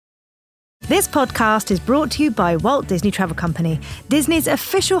This podcast is brought to you by Walt Disney Travel Company, Disney's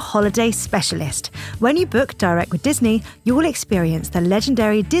official holiday specialist. When you book direct with Disney, you will experience the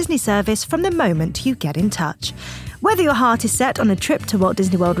legendary Disney service from the moment you get in touch. Whether your heart is set on a trip to Walt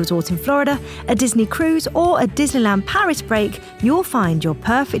Disney World Resort in Florida, a Disney cruise, or a Disneyland Paris break, you'll find your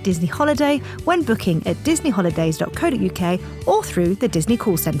perfect Disney holiday when booking at disneyholidays.co.uk or through the Disney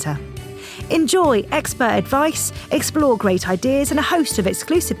call centre. Enjoy expert advice, explore great ideas and a host of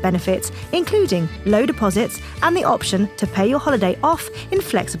exclusive benefits, including low deposits and the option to pay your holiday off in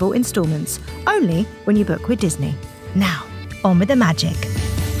flexible instalments, only when you book with Disney. Now, on with the magic.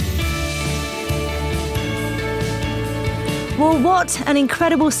 Well, what an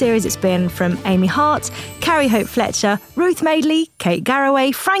incredible series it's been from Amy Hart, Carrie Fletcher, Ruth Madeley, Kate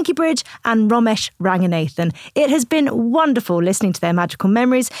Garraway, Frankie Bridge and Romesh Ranganathan. It has been wonderful listening to their magical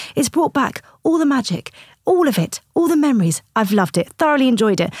memories. It's brought back all the magic, all of it, all the memories. I've loved it, thoroughly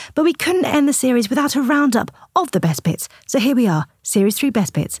enjoyed it. But we couldn't end the series without a roundup of the best bits. So here we are, Series 3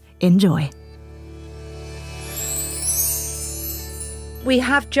 Best Bits. Enjoy. We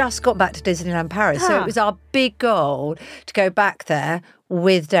have just got back to Disneyland Paris, so it was our big goal to go back there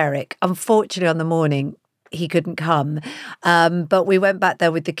with Derek. Unfortunately, on the morning, he couldn't come, but we went back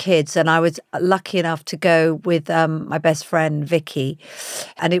there with the kids, and I was lucky enough to go with my best friend, Vicky,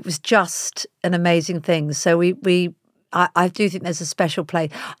 and it was just an amazing thing. So I do think there's a special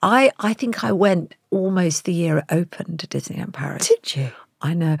place. I think I went almost the year it opened to Disneyland Paris. Did you?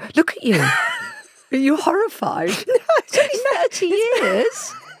 I know. Look at you. Are you horrified? No, it's only 30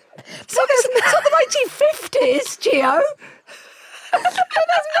 years. It's not the 1950s, Gio. That's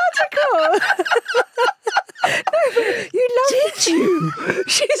magical. No, you loved Did you?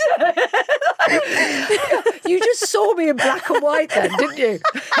 She said, you just saw me in black and white then, didn't you?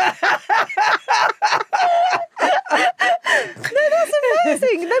 No, that's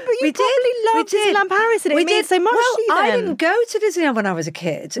amazing. No, but you probably loved Disneyland Paris and it means so much to you then. I didn't go to Disneyland when I was a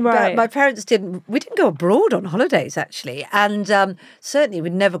kid. Right. But my parents didn't. We didn't go abroad on holidays, actually. And certainly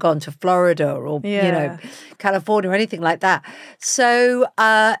we'd never gone to Florida or, California or anything like that. So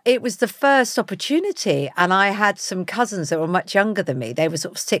it was the first opportunity. And I had some cousins that were much younger than me. They were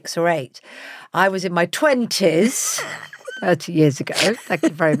sort of 6 or 8. I was in my 20s. 30 years ago, thank you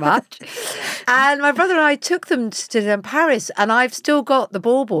very much. And my brother and I took them to Disneyland Paris, and I've still got the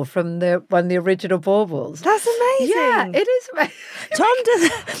bauble from one of the original baubles. That's amazing. Yeah, it is amazing. Tom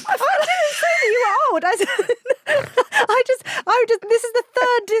doesn't. I didn't say that you were old. I just. This is the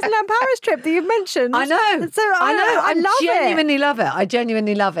 3rd Disneyland Paris trip that you've mentioned. I know. So I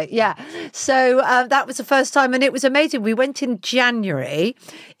genuinely love it. Yeah. So that was the first time, and it was amazing. We went in January.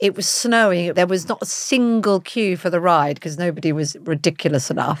 It was snowing. There was not a single queue for the ride because nobody was ridiculous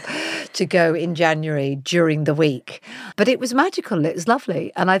enough to go in January during the week. But it was magical. It was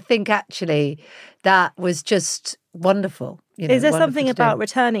lovely. And I think actually that was just wonderful. Is there something about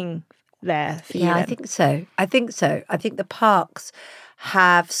returning there for you? Yeah, I think so. I think the parks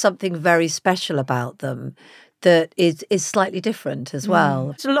have something very special about them that is slightly different as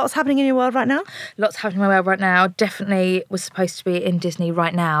well. So lots happening in your world right now? Lots happening in my world right now. Definitely was supposed to be in Disney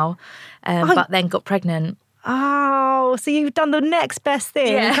right now, but then got pregnant. Oh, so you've done the next best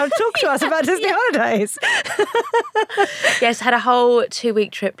thing. Yeah. Come talk to us about Disney holidays. Yes, had a whole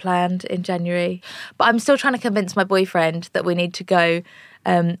 2-week trip planned in January. But I'm still trying to convince my boyfriend that we need to go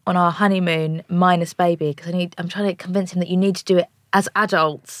on our honeymoon minus baby, because I'm trying to convince him that you need to do it as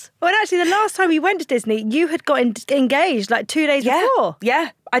adults. Well, actually, the last time we went to Disney, you had got engaged like 2 days before. Yeah,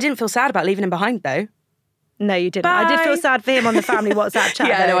 I didn't feel sad about leaving him behind, though. No, you didn't. Bye. I did feel sad for him on the family WhatsApp chat.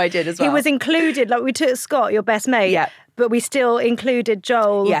 Yeah, though. no, I did as well. He was included. Like, we took Scott, your best mate, but we still included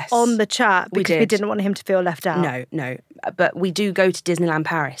Joel on the chat because we didn't want him to feel left out. No. But we do go to Disneyland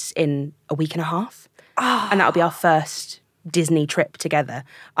Paris in a week and a half. Oh. And that'll be our first Disney trip together.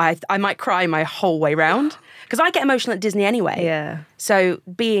 I might cry my whole way round because I get emotional at Disney anyway. Yeah. So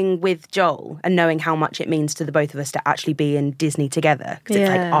being with Joel and knowing how much it means to the both of us to actually be in Disney together, because it's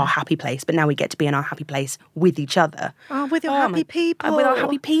like our happy place, but now we get to be in our happy place with each other. Oh, with your happy people. With our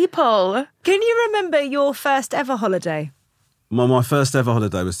happy people. Can you remember your first ever holiday? My first ever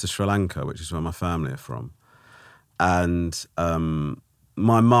holiday was to Sri Lanka, which is where my family are from. And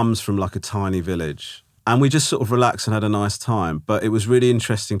my mum's from like a tiny village. And we just sort of relaxed and had a nice time. But it was really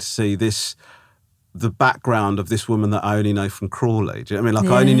interesting to see the background of this woman that I only know from Crawley. Do you know what I mean?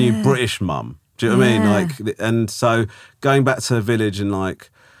 Like I only knew British mum. Do you know what I mean? Like, and so going back to her village and like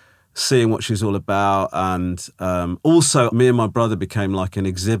seeing what she's all about. And also me and my brother became like an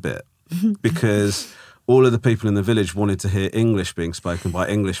exhibit because all of the people in the village wanted to hear English being spoken by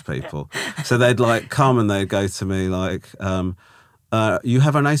English people. So they'd like come and they'd go to me like, you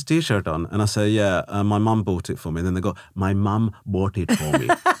have a nice T-shirt on. And I say, yeah, my mum bought it for me. And then they go, my mum bought it for me.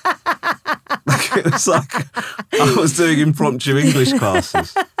 It was like I was doing impromptu English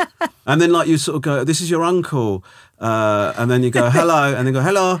classes. And then like you sort of go, this is your uncle. And then you go, hello. And they go,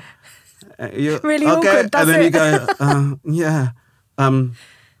 hello. Really awkward, does And then it? you go, yeah,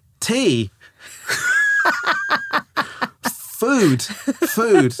 tea. Food.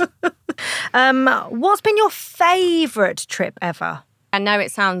 What's been your favourite trip ever? I know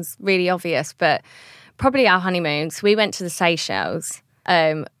it sounds really obvious, but probably our honeymoons. We went to the Seychelles.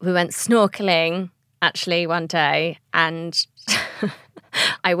 We went snorkeling actually one day, and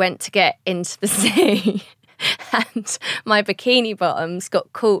I went to get into the sea. And my bikini bottoms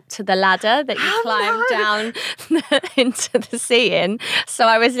got caught to the ladder that you climb down into the sea in. So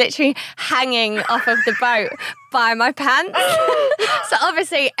I was literally hanging off of the boat by my pants. So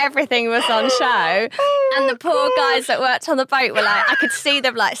obviously everything was on show. And the poor guys that worked on the boat were like, I could see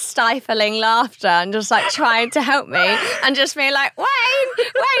them like stifling laughter and just like trying to help me and just being like,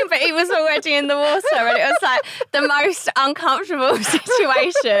 Wayne, but he was already in the water. And it was like the most uncomfortable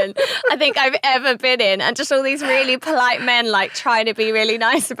situation I think I've ever been in. And just all these really polite men like trying to be really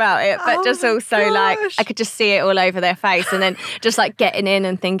nice about it, but just also like I could just see it all over their face. And then just like getting in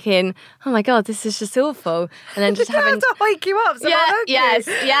and thinking, oh my God, this is just awful. And then just having to hike you up.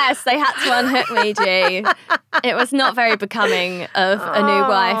 Yes, they had to unhook me, G. It was not very becoming of a new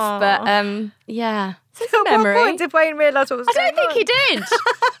wife, but yeah. It's a At memory. what point did Wayne realise what was going on? I don't think he did.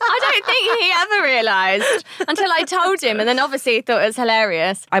 I don't think he ever realised until I told him, and then obviously he thought it was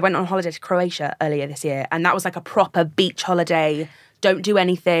hilarious. I went on holiday to Croatia earlier this year, and that was like a proper beach holiday. Don't do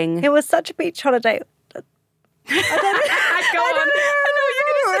anything. It was such a beach holiday.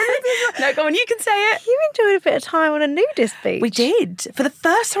 No, go on, you can say it. You enjoyed a bit of time on a nudist beach. We did. For the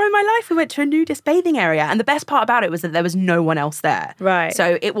first time in my life, we went to a nudist bathing area. And the best part about it was that there was no one else there. Right.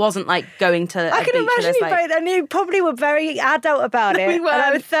 So it wasn't like going to I can imagine you both, and you probably were very adult about it. We were. And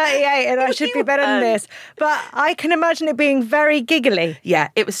I was 38 and I should be better than this. But I can imagine it being very giggly. Yeah,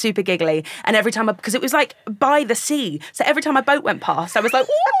 it was super giggly. And every time, because it was like by the sea. So every time a boat went past, I was like,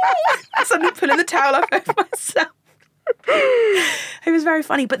 ooh, suddenly pulling the towel up over myself. It was very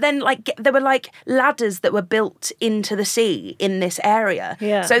funny. But then like there were like ladders that were built into the sea in this area.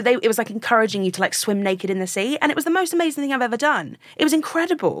 Yeah. So it was like encouraging you to like swim naked in the sea. And it was the most amazing thing I've ever done. It was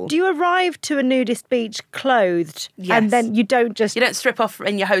incredible. Do you arrive to a nudist beach clothed? Yes. And then you don't just... You don't strip off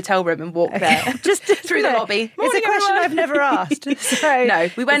in your hotel room and walk there. just through the lobby. It's a question I've never asked. So No,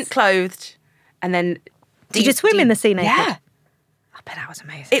 we went clothed and then... Did you swim in the sea naked? Yeah. I bet that was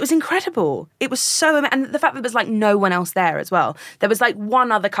amazing. It was incredible. It was so... And the fact that there was like no one else there as well. There was like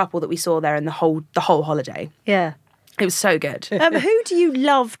one other couple that we saw there in the whole holiday. Yeah. It was so good. Who do you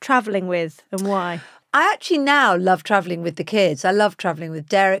love travelling with and why? I actually now love travelling with the kids. I love travelling with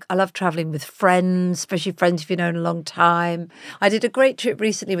Derek. I love travelling with friends, especially friends you've known a long time. I did a great trip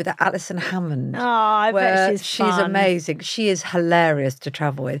recently with Alison Hammond. Oh, I bet she's fun. amazing. She is hilarious to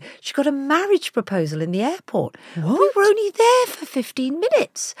travel with. She got a marriage proposal in the airport. What? We were only there for 15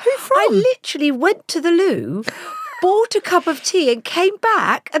 minutes. Who from? I literally went to the loo, bought a cup of tea and came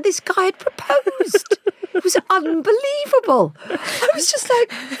back and this guy had proposed. It was unbelievable. I was just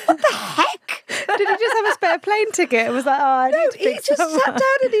like, what the heck? Did he just have a spare plane ticket? It was like, I need to He pick just someone. sat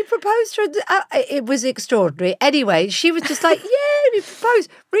down and he proposed to her. It was extraordinary. Anyway, she was just like, yeah, he proposed.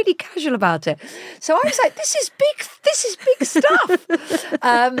 Really casual about it. So I was like, this is big stuff.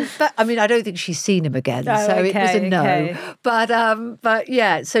 But I mean, I don't think she's seen him again. Oh, so it was a no. okay. But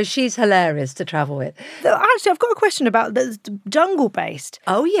yeah, so she's hilarious to travel with. Actually, I've got a question about the jungle-based.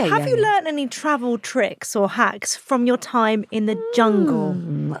 Oh, yeah, Have yeah, you yeah. learnt any travel tricks or hacks from your time in the jungle?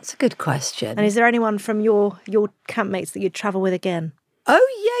 That's a good question. And is there anyone from your campmates that you'd travel with again? Oh,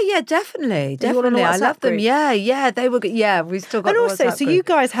 yeah, definitely. you all on a Definitely. I WhatsApp love them. group? Yeah, they were good. Yeah, we still got And the also, WhatsApp so group. you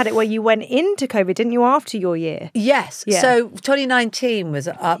guys had it where you went into COVID, didn't you, after your year? Yes. Yeah. So 2019 was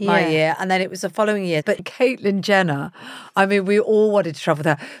up my Yeah. year, and then it was the following year. But Caitlyn Jenner, I mean, we all wanted to travel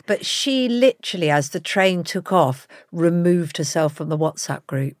with her, but she literally, as the train took off, removed herself from the WhatsApp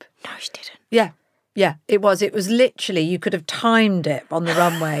group. No, she didn't. Yeah, it was. It was literally, you could have timed it on the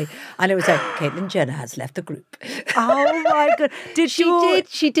runway, and it was like, Caitlyn Jenner has left the group. Oh my God.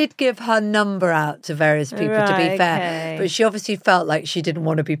 She did give her number out to various people, to be Right, fair. okay. But she obviously felt like she didn't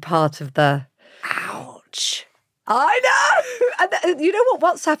want to be part of the... Ouch. I know. And you know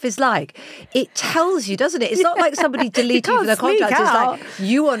what WhatsApp is like? It tells you, doesn't it? It's not like somebody deleting you from their can't sneak contacts. It's out. like,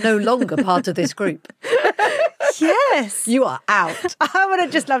 you are no longer part of this group. Yes. You are out. I would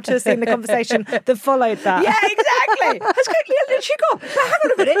have just loved to have seen the conversation that followed that. Yeah, exactly. As quickly as did she go? Now, hang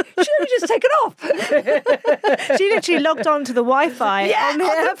on a minute. She only just taken off. She literally logged on to the Wi-Fi on the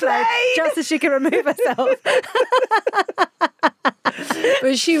airplane just so she could remove herself.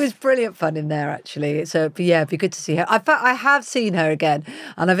 But she was brilliant fun in there, actually. So, but yeah, it'd be good to see her. I have seen her again,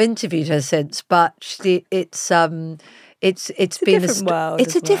 and I've interviewed her since. But it's been a different world.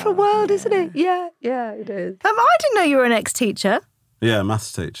 It's a different world, isn't it? Yeah, it is. I didn't know you were an ex-teacher. Yeah,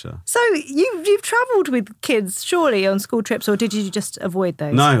 maths teacher. So you've travelled with kids surely on school trips, or did you just avoid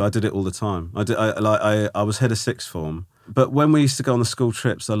those? No, I did it all the time. I was head of sixth form, but when we used to go on the school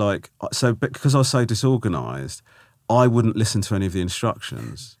trips, because I was so disorganised, I wouldn't listen to any of the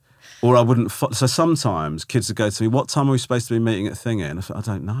instructions, or I wouldn't. So sometimes kids would go to me, "What time are we supposed to be meeting at Thingy?" And I thought, I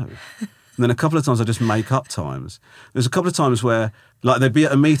don't know. And then a couple of times I just make up times. There's a couple of times where they'd be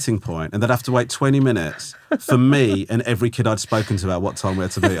at a meeting point and they'd have to wait 20 minutes for me and every kid I'd spoken to about what time we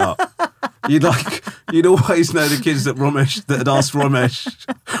had to meet up. You'd always know the kids that had asked Romesh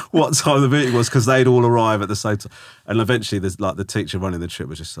what time the meeting was because they'd all arrive at the same time. And eventually the teacher running the trip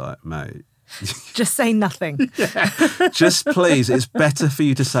was just like, mate. Just say nothing. Just please, it's better for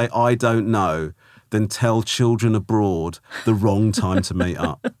you to say, I don't know, than tell children abroad the wrong time to meet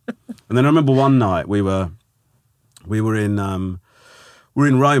up. And then I remember one night we were in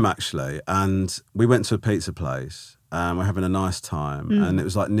Rome actually, and we went to a pizza place and we're having a nice time, and it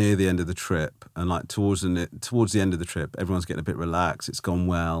was like near the end of the trip, and like towards the end of the trip, everyone's getting a bit relaxed. It's gone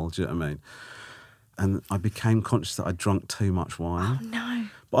well. Do you know what I mean? And I became conscious that I'd drunk too much wine. Oh no!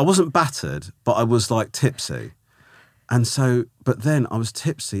 But I wasn't battered, but I was like tipsy. And so, but then I was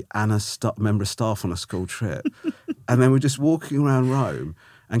tipsy and a member of staff on a school trip. And then we're just walking around Rome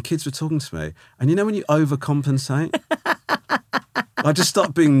and kids were talking to me. And you know when you overcompensate? I just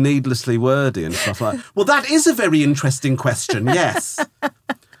start being needlessly wordy and stuff like, well, that is a very interesting question, yes.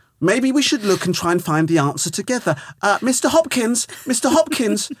 Maybe we should look and try and find the answer together. Mr.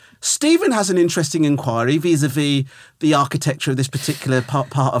 Hopkins, Stephen has an interesting inquiry vis-a-vis the architecture of this particular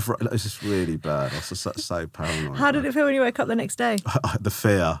part of... It was just really bad. I was just so paranoid. How did it feel when you woke up the next day? The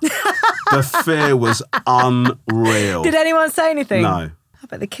fear. The fear was unreal. Did anyone say anything? No. I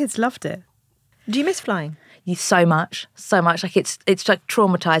bet the kids loved it. Do you miss flying? So much. Like it's like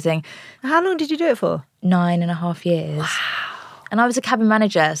traumatizing. How long did you do it for? 9.5 years. Wow. And I was a cabin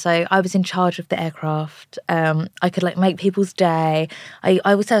manager, so I was in charge of the aircraft. I could make people's day.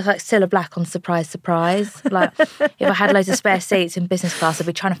 I was like Cilla Black on Surprise, Surprise. Like if I had loads of spare seats in business class, I'd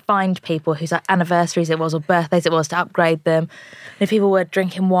be trying to find people whose anniversaries it was or birthdays it was to upgrade them. And if people were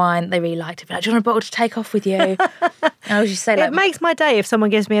drinking wine they really liked it, be like, do you want a bottle to take off with you? And I would just say it makes my day if someone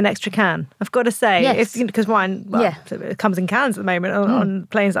gives me an extra can. I've got to say, yes. Because wine, it comes in cans at the moment on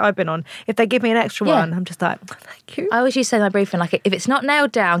planes that I've been on. If they give me an extra one, I'm just like, thank you. I always used to say in my briefing, like, if it's not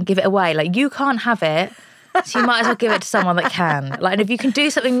nailed down, give it away. Like, you can't have it, so you might as well give it to someone that can. Like, and if you can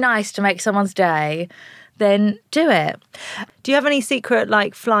do something nice to make someone's day, then do it. Do you have any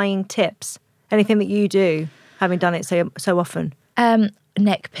secret, flying tips? Anything that you do, having done it so often?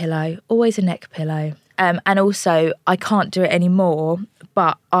 Neck pillow. Always a neck pillow. And also, I can't do it anymore,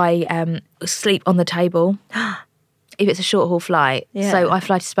 but I sleep on the table. If it's a short haul flight. Yeah. So I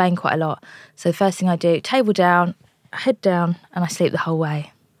fly to Spain quite a lot. So the first thing I do, table down, head down, and I sleep the whole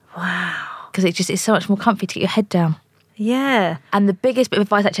way. Wow. Because it's so much more comfy to get your head down. Yeah. And the biggest bit of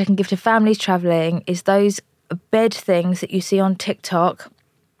advice actually I can give to families travelling is those bed things that you see on TikTok,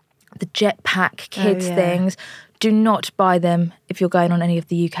 the jetpack kids things. Do not buy them if you're going on any of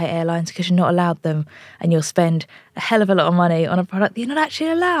the UK airlines because you're not allowed them, and you'll spend a hell of a lot of money on a product that you're not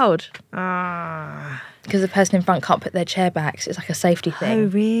actually allowed. Because the person in front can't put their chair back, so it's like a safety thing. Oh,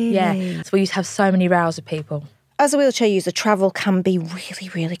 really? Yeah. So we used to have so many rows with people. As a wheelchair user, travel can be really,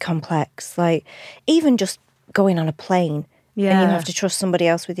 really complex. Like, even just going on a plane and you have to trust somebody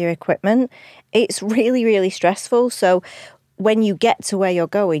else with your equipment, it's really, really stressful. So when you get to where you're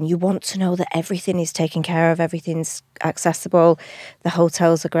going, you want to know that everything is taken care of, everything's accessible, the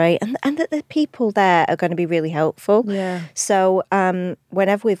hotels are great, and that the people there are going to be really helpful. Yeah. So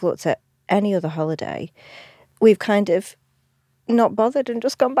whenever we've looked at any other holiday, we've kind of not bothered and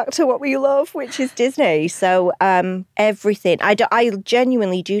just gone back to what we love, which is Disney. So everything, I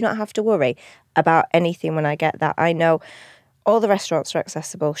genuinely do not have to worry about anything when I get that. I know all the restaurants are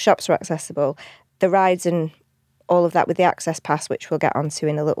accessible, shops are accessible, the rides and all of that with the access pass, which we'll get onto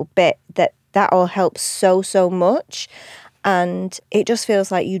in a little bit, that all helps so much. And it just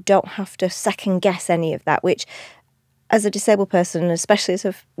feels like you don't have to second guess any of that, which as a disabled person, especially as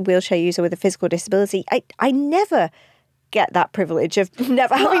a wheelchair user with a physical disability, I never get that privilege of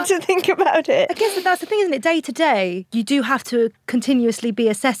never having to think about it. I guess that's the thing, isn't it? Day to day, you do have to continuously be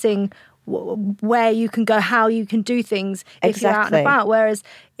assessing where you can go, how you can do things if you're out and about. Whereas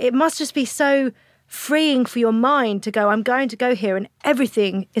it must just be so freeing for your mind to go, I'm going to go here and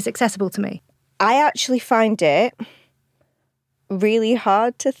everything is accessible to me. I actually find it really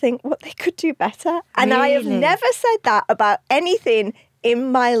hard to think what they could do better. And I have never said that about anything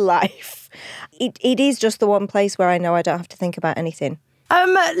in my life. It is just the one place where I know I don't have to think about anything.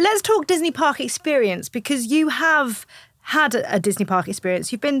 Let's talk Disney park experience, because you have had a Disney park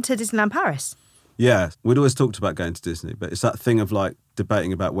experience. You've been to Disneyland Paris. Yeah, we'd always talked about going to Disney, but it's that thing of like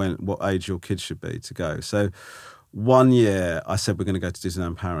debating about what age your kids should be to go. So one year I said we're going to go to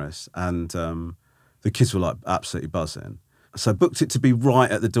Disneyland Paris, and the kids were like absolutely buzzing. So I booked it to be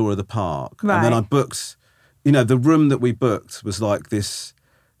right at the door of the park. Right. And then I booked, the room that we booked was like this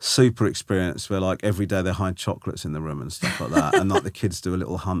super experience where like every day they hide chocolates in the room and stuff like that. And like the kids do a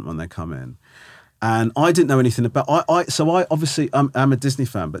little hunt when they come in. And I didn't know anything about, so I obviously, I'm a Disney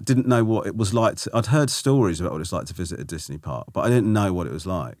fan, but didn't know what it was like I'd heard stories about what it's like to visit a Disney park, but I didn't know what it was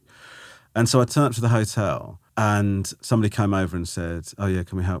like. And so I turned up to the hotel and somebody came over and said, oh yeah,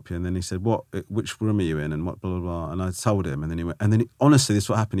 can we help you? And then he said, which room are you in? And what, blah, blah, blah. And I told him, and then he went, honestly, this is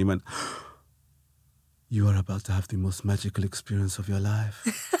what happened. He went, you are about to have the most magical experience of your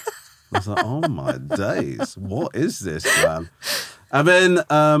life. I was like, oh my days, what is this, man? And then,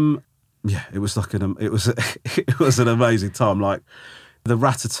 yeah, it was like it was an amazing time. Like the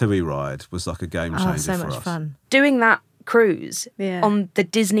Ratatouille ride was like a game changer so for much us. fun. Doing that cruise on the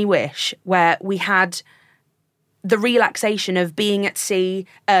Disney Wish, where we had the relaxation of being at sea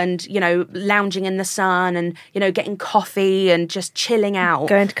and, lounging in the sun and, getting coffee and just chilling out.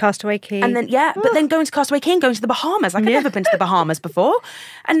 Going to Castaway Cay. And then, but then going to Castaway Cay and going to the Bahamas. Like, I'd never been to the Bahamas before.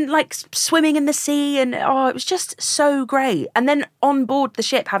 And, like, swimming in the sea. And, it was just so great. And then on board the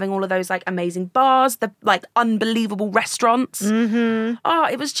ship, having all of those, like, amazing bars, the, like, unbelievable restaurants. Mm-hmm. Oh,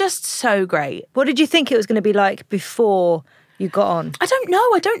 it was just so great. What did you think it was going to be like before you got on? I don't know.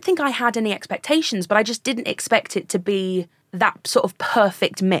 I don't think I had any expectations, but I just didn't expect it to be that sort of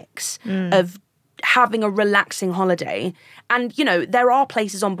perfect mix of having a relaxing holiday. And, there are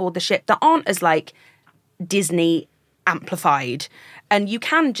places on board the ship that aren't as like Disney amplified. And you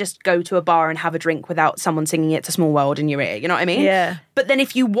can just go to a bar and have a drink without someone singing It's a Small World in your ear. You know what I mean? Yeah. But then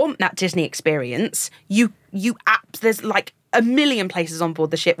if you want that Disney experience, there's like a million places on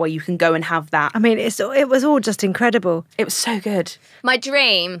board the ship where you can go and have that. I mean, it was all just incredible. It was so good. My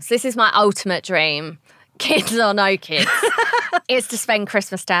dreams, this is my ultimate dream, kids or no kids, is to spend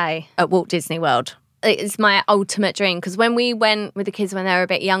Christmas Day at Walt Disney World. It's my ultimate dream, because when we went with the kids when they were a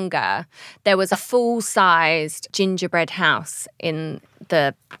bit younger, there was a full-sized gingerbread house in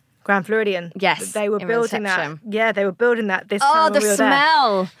the Grand Floridian. Yes, they were in building reception. that. Yeah, they were building that this time. Oh, the when we were there.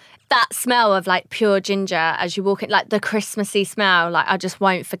 smell. That smell of like pure ginger as you walk in, like the Christmassy smell, like I just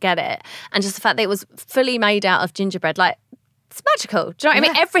won't forget it. And just the fact that it was fully made out of gingerbread, like it's magical. Do you know what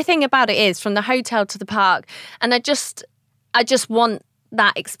I mean? Everything about it is, from the hotel to the park. And I just want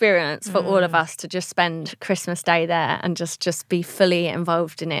that experience for all of us to just spend Christmas Day there and just be fully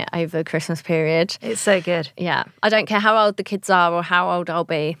involved in it over the Christmas period. It's so good. Yeah. I don't care how old the kids are or how old I'll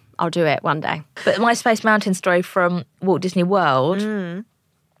be. I'll do it one day. But my Space Mountain story from Walt Disney World,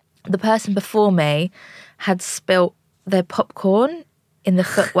 the person before me had spilt their popcorn in the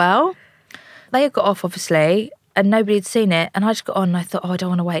footwell. They had got off, obviously, and nobody had seen it. And I just got on and I thought, I don't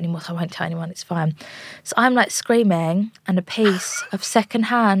want to wait anymore, so I won't tell anyone, it's fine. So I'm like screaming, and a piece of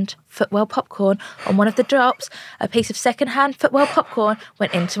secondhand footwell popcorn on one of the drops, a piece of secondhand footwell popcorn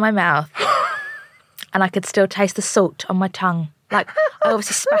went into my mouth. And I could still taste the salt on my tongue. Like, I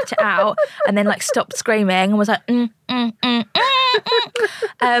obviously spat it out and then like stopped screaming and was like,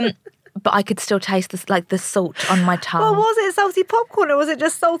 but I could still taste the salt on my tongue. Well, was it salty popcorn or was it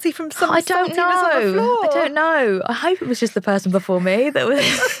just salty from some I don't saltiness on the floor? know. I don't know. I hope it was just the person before me that was.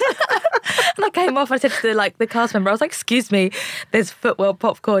 And I came off and I said to the cast member, I was like, excuse me, there's footwell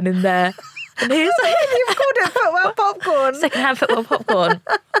popcorn in there. And he was like, You've called it footwell popcorn. secondhand footwell popcorn.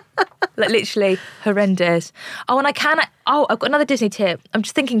 Like literally horrendous. Oh, and I've got another Disney tip. I'm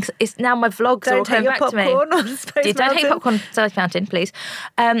just thinking, it's now my vlogs are all Don't take coming your back to me. popcorn on Space Don't take Mountain. popcorn on Space Mountain, please.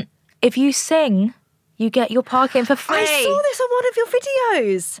 If you sing, you get your parking for free. I saw this on one of your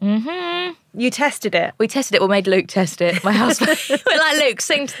videos. Mm-hmm. You tested it. We tested it. We made Luke test it. My husband. We're like, Luke,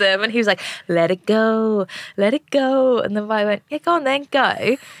 sing to them. And he was like, let it go, let it go. And then I went, yeah, go on then,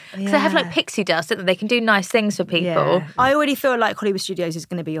 go. Because they have like pixie dust, don't they? They can do nice things for people. Yeah. I already feel like Hollywood Studios is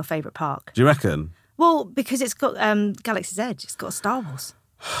going to be your favourite park. Do you reckon? Well, because it's got Galaxy's Edge. It's got Star Wars.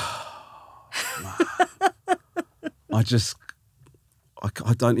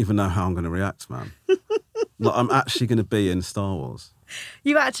 I don't even know how I'm going to react, man. Like, I'm actually going to be in Star Wars.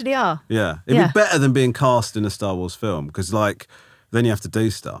 You actually are? Yeah. It'd be better than being cast in a Star Wars film because, like, then you have to do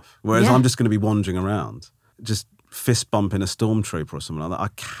stuff. Whereas I'm just going to be wandering around, just fist bumping a stormtrooper or something like that. I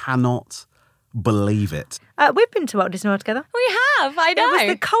cannot believe it. We've been to Walt Disney World together. We have, I know. It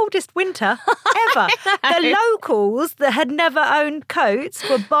was the coldest winter ever. The locals that had never owned coats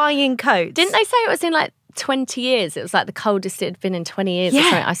were buying coats. Didn't they say it was in like 20 years? It was like the coldest it had been in 20 years or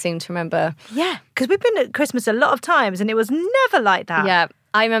something, I seem to remember. Yeah, because we've been at Christmas a lot of times and it was never like that. Yeah.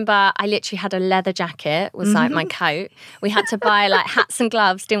 I remember I literally had a leather jacket, was like my coat. We had to buy like hats and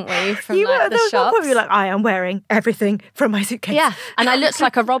gloves, didn't we, from the there was one shops. point where you were like, I am wearing everything from my suitcase. Yeah, and I looked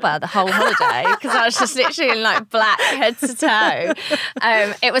like a robber the whole holiday because I was just literally in like black head to toe.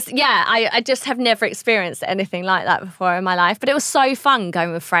 It was, I just have never experienced anything like that before in my life. But it was so fun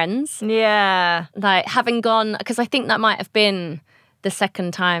going with friends. Yeah. Like having gone, because I think that might have been the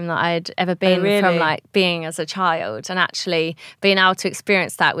second time that I'd ever been from like being as a child, and actually being able to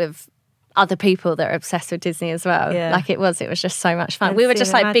experience that with other people that are obsessed with Disney as well. Yeah. Like it was just so much fun. We were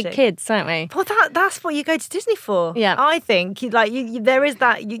just like big kids, weren't we? Well, that's what you go to Disney for. Yeah. I think there is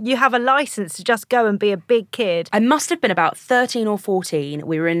that, you have a license to just go and be a big kid. I must have been about 13 or 14.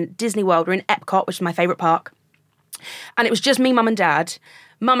 We were in Disney World. We were in Epcot, which is my favourite park. And it was just me, Mum and Dad.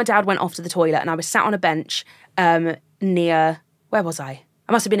 Mum and Dad went off to the toilet and I was sat on a bench near... Where was I?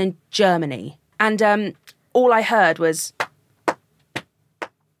 I must have been in Germany. And all I heard was...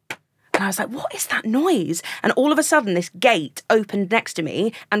 And I was like, what is that noise? And all of a sudden, this gate opened next to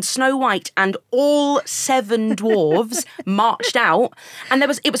me and Snow White and all 7 dwarves marched out. And it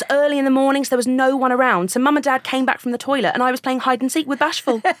was early in the morning, so there was no one around. So Mum and Dad came back from the toilet and I was playing hide and seek with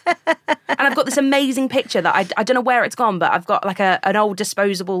Bashful. And I've got this amazing picture that I don't know where it's gone, but I've got like an old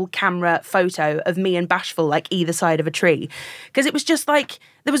disposable camera photo of me and Bashful like either side of a tree. Because it was just like,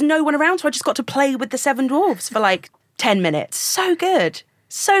 there was no one around, so I just got to play with the 7 dwarves for like 10 minutes. So good.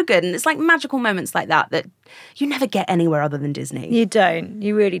 So good. And it's like magical moments like that you never get anywhere other than Disney. You don't.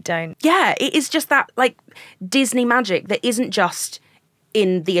 You really don't. Yeah, it is just that like Disney magic that isn't just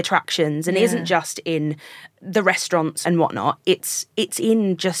in the attractions and isn't just in the restaurants and whatnot. It's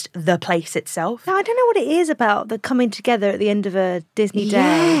in just the place itself. I don't know what it is about the coming together at the end of a Disney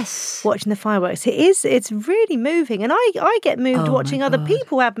day, watching the fireworks. It's really moving, and I get moved watching other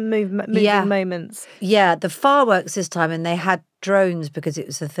people have moving moments. Yeah, the fireworks this time, and they had drones because it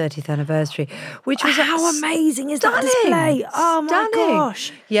was the 30th anniversary, which was how amazing is that display? Oh my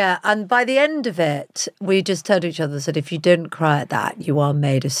gosh. Yeah, and by the end of it, we just turned to each other and said, if you didn't cry at that, you are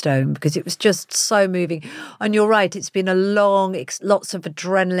made of stone, because it was just so moving. And you're right, it's been a long, lots of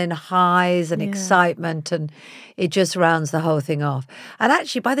adrenaline highs and excitement, and it just rounds the whole thing off. And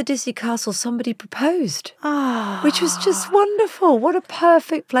actually, by the Disney Castle, somebody proposed, which was just wonderful. What a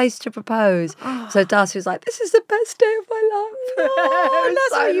perfect place to propose. So Darcy was like, this is the best day of my life. Oh,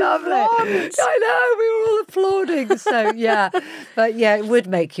 that's what you want. I know, we were all applauding. So, yeah. But, yeah, it would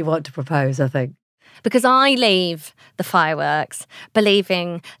make you want to propose, I think. Because I leave the fireworks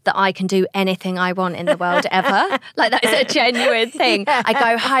believing that I can do anything I want in the world ever. Like, that is a genuine thing. I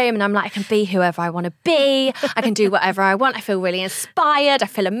go home and I'm like, I can be whoever I want to be. I can do whatever I want. I feel really inspired. I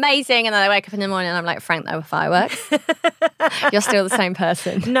feel amazing. And then I wake up in the morning and I'm like, Frank, they were fireworks. You're still the same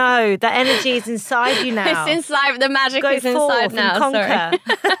person. No, that energy is inside you now. It's inside. The magic is inside now. Conquer.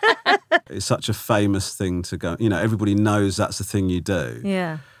 Sorry. It's such a famous thing to go, everybody knows that's the thing you do.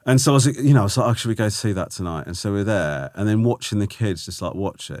 Yeah. And so I was like, oh, should we go see that tonight? And so we're there, and then watching the kids just like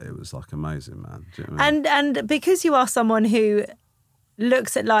watch it was like amazing, man. Do you know what I mean? And because you are someone who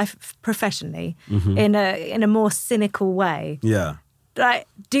looks at life professionally in a more cynical way, like,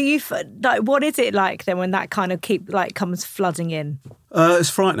 do you like, what is it like then when that kind of comes flooding in? It's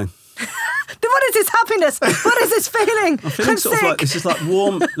frightening. What is this happiness? What is this feeling? I'm feeling sort of like this is like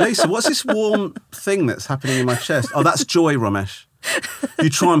warm. Lisa, what's this warm thing that's happening in my chest? Oh, that's joy, Romesh. You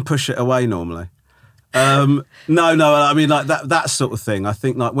try and push it away normally. No, I mean like that sort of thing. I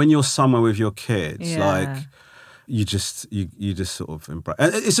think like when you're somewhere with your kids, like you just sort of embrace.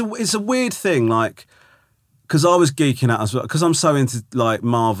 And it's a weird thing, like, because I was geeking out as well, because I'm so into like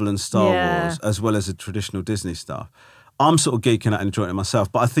Marvel and Star Wars as well as the traditional Disney stuff. I'm sort of geeking out and enjoying it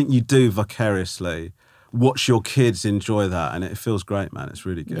myself, but I think you do vicariously watch your kids enjoy that, and it feels great, man. It's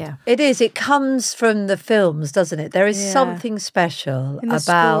really good. Yeah, it is. It comes from the films, doesn't it? There is something special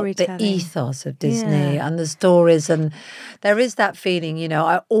about the ethos of Disney and the stories, and there is that feeling,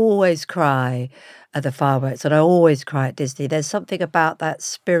 I always cry at the fireworks and I always cry at Disney. There's something about that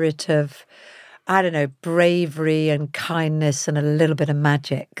spirit of, I don't know, bravery and kindness and a little bit of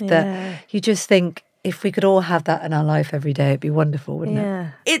magic that you just think, If we could all have that in our life every day, it'd be wonderful, wouldn't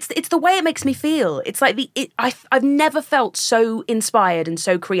it? It's the way it makes me feel. It's like I've never felt so inspired and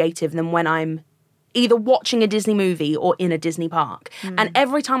so creative than when I'm either watching a Disney movie or in a Disney park. And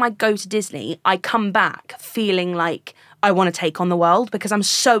every time I go to Disney, I come back feeling like I want to take on the world because I'm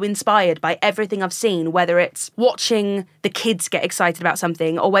so inspired by everything I've seen, whether it's watching the kids get excited about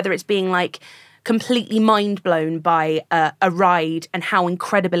something or whether it's being like completely mind blown by a ride and how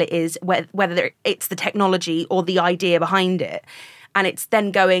incredible it is, whether it's the technology or the idea behind it. And it's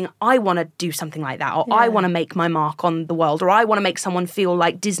then going, I want to do something like that, or I want to make my mark on the world, or I want to make someone feel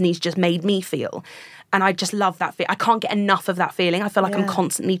like Disney's just made me feel. And I just love that. I can't get enough of that feeling. I feel like I'm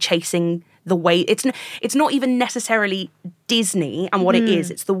constantly chasing the way. It's not even necessarily Disney and what it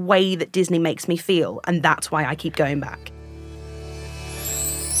is. It's the way that Disney makes me feel. And that's why I keep going back.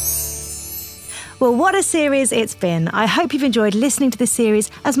 Well, what a series it's been. I hope you've enjoyed listening to this series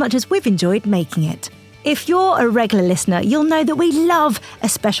as much as we've enjoyed making it. If you're a regular listener, you'll know that we love a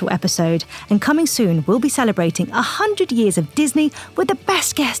special episode. And coming soon, we'll be celebrating 100 years of Disney with the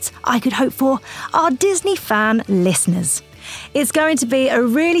best guests I could hope for, our Disney fan listeners. It's going to be a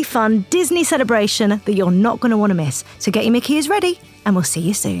really fun Disney celebration that you're not going to want to miss. So get your Mickey's ready, and we'll see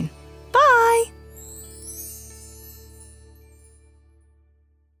you soon.